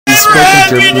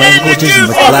German languages in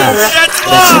the class.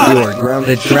 That's it, you are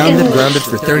grounded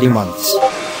for 30 months.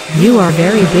 You are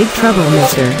very big trouble,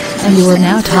 mister, and you are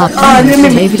now top 10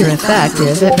 behavior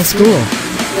effective at the school.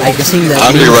 I guess that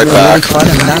I'll be right back. Fun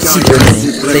of Nazi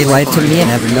Germany. They lied to me and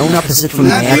have known opposite from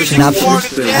my action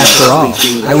options. After all,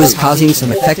 I was causing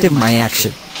some effective my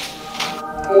action.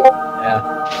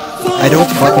 I don't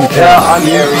fucking care.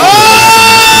 Effective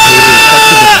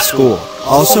at the school.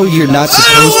 Also, you're not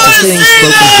supposed to sing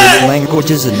spoken German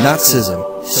languages and Nazism.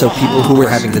 So people who were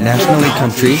having the nationality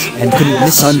countries and couldn't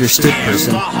misunderstood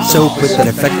person so quick but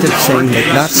effective saying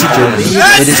that Nazi Germany,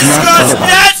 it is not fun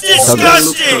about.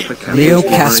 Leo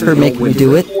Casper make me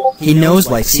do it. He knows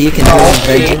like see it can do it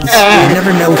vengeance. You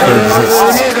never know if it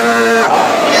exists.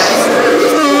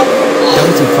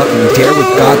 Don't you fucking dare with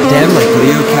goddamn like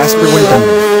Leo Casper went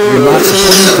under. You're not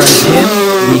supporting friends him,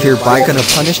 we hereby gonna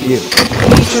punish you.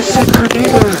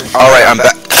 Alright, I'm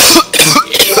back.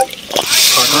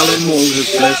 Alan Moore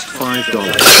has blessed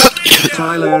 $5.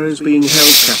 Tyler is being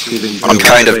held captive in Bill's I'm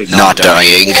kind of basement. not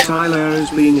dying. Tyler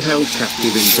is being held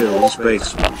captive in Bill's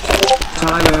basement.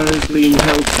 Tyler is being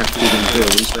held captive in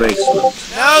Bill's basement.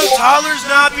 No, Tyler's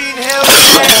not being held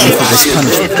For this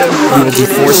punishment, you will be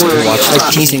forced to watch like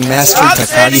teasing master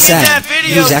Takagi-san.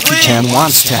 Yuzaki-chan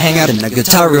wants to hang out in the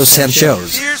Guitaro-san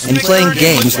shows and playing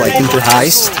games like Inter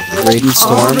Heist, Raiden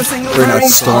Storm, Burnout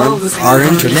Storm, our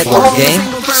internet war game,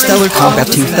 Stellar Combat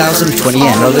 2020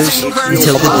 and others,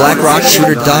 until the Black Rock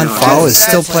shooter Don Fall is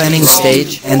still planning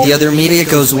stage, and the other media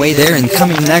goes away there and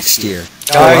coming next year.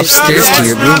 Go upstairs to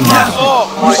your room now.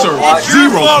 You serve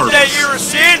zero purpose. You're a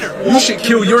sinner. You should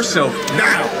kill yourself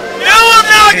now. No, I'm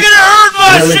not gonna hurt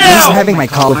Well, at least myself. having my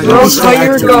Call of Duty still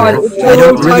active here. I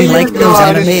don't really like those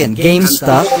anime and game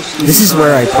stuff. This is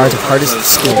where I part of hardest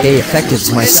skill gay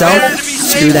effectives myself.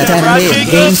 Screw that anime and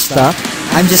game stuff.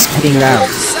 I'm just kidding around.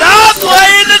 Stop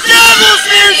playing the devil's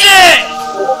music.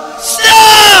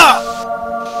 Stop.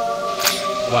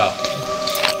 Wow.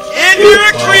 If you're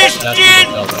a Christian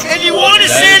and you want to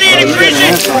send in a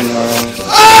Christian,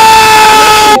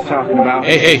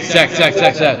 Hey, Zach,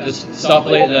 just stop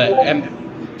playing the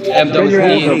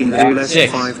MWE6.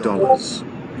 $5.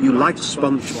 You like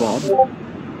SpongeBob?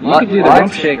 You could do the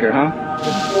rump shaker, huh? I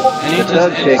need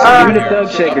Thug shaker. Give me the thug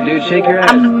shaker, dude. Shake your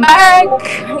ass. I'm back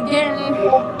again.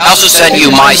 I also sent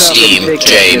you my Steam,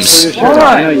 James.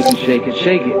 I know you can shake it.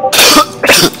 Shake it.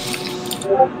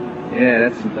 Yeah,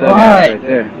 that's some thug ass right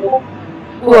there.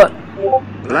 What?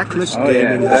 Blacklist Oh, yeah,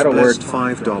 Gaming has that'll blessed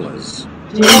work. $5.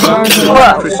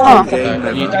 What? Christian Oh. Game I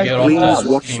need to member, get off please that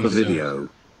watch Steam the soon. video.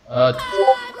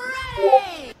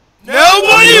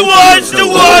 nobody wants to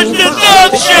watch the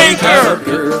thumb shaker.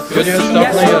 Could you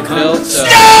stop playing a build? Stop!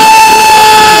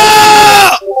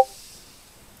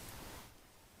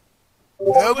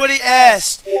 Nobody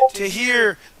asked to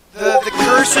hear the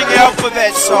cursing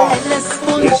alphabet song.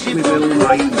 Yes, we will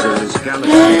Rangers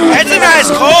Galaxy. That's a nice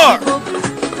car.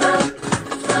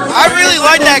 I really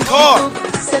like that car.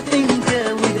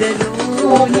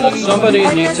 Somebody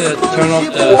needs to turn off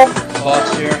the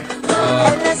box here.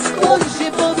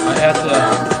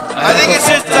 I think it's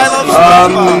just I love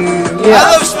SpongeBob. Yeah. I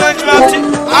love SpongeBob too.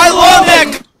 I love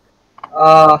that.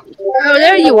 Oh,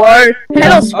 there you are.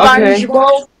 Hello,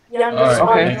 SpongeBob.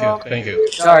 Alright, thank you.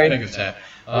 Sorry. Thank you, Zach.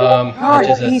 I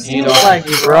just need like off.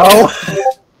 you, bro.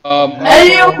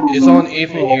 It's on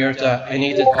evening here that I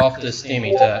need it off the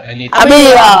steaming that I need.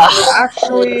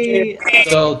 Actually,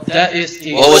 So that is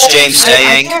the. What was James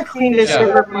saying? I can't clean this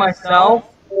server for myself.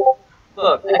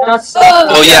 Look, I got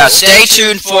Oh yeah, stay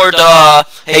tuned for the.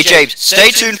 Hey James, stay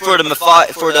tuned for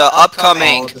the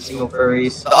upcoming. the single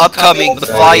furries. The upcoming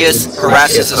Matthias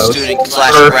harasses a student /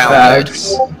 grounded.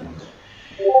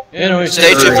 Anyway,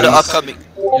 Stay tuned for the upcoming.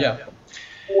 Yeah.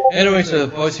 Anyway, so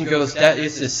boys and girls, that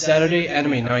is the Saturday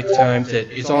anime night time. That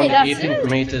is on the evening for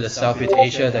me to the Southeast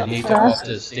Asia. That need to off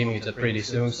the streaming pretty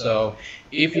soon. So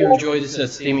if you enjoy this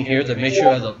streaming here, then make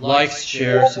sure to like,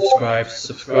 share, subscribe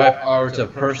our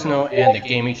personal and the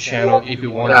gaming channel if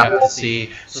you want to have to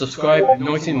see. Subscribe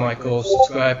Noisymichael,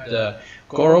 subscribe the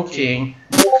Goro King.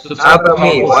 Subscribe to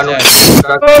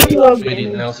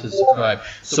anything else to subscribe.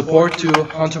 Support to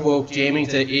Hunter World Gaming.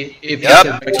 That if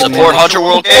Yep, support Hunter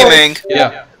World Gaming.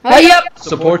 Yeah. Yep.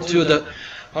 Support to the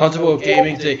Hunter World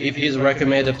Gaming if he's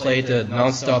recommended to play the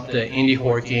non-stop the indie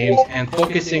horror games and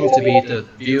focusing to be the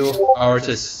view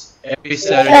artists every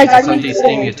Saturday to Sunday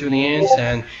thing tuning in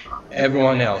and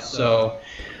everyone else. So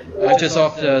I just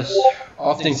often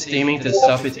streaming to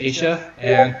Southeast Asia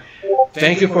and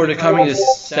thank you for the coming this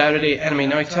Saturday anime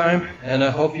night time and I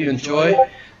hope you enjoy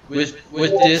with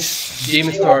this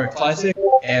Demon Star Classic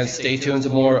and stay tuned to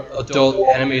more adult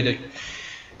animated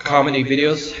comedy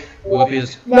videos will be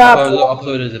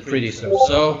uploaded pretty soon.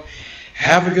 So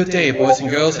have a good day, boys and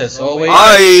girls. As always.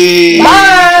 Bye.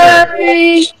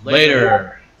 Bye.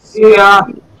 Later. See ya.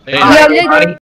 Later. Later.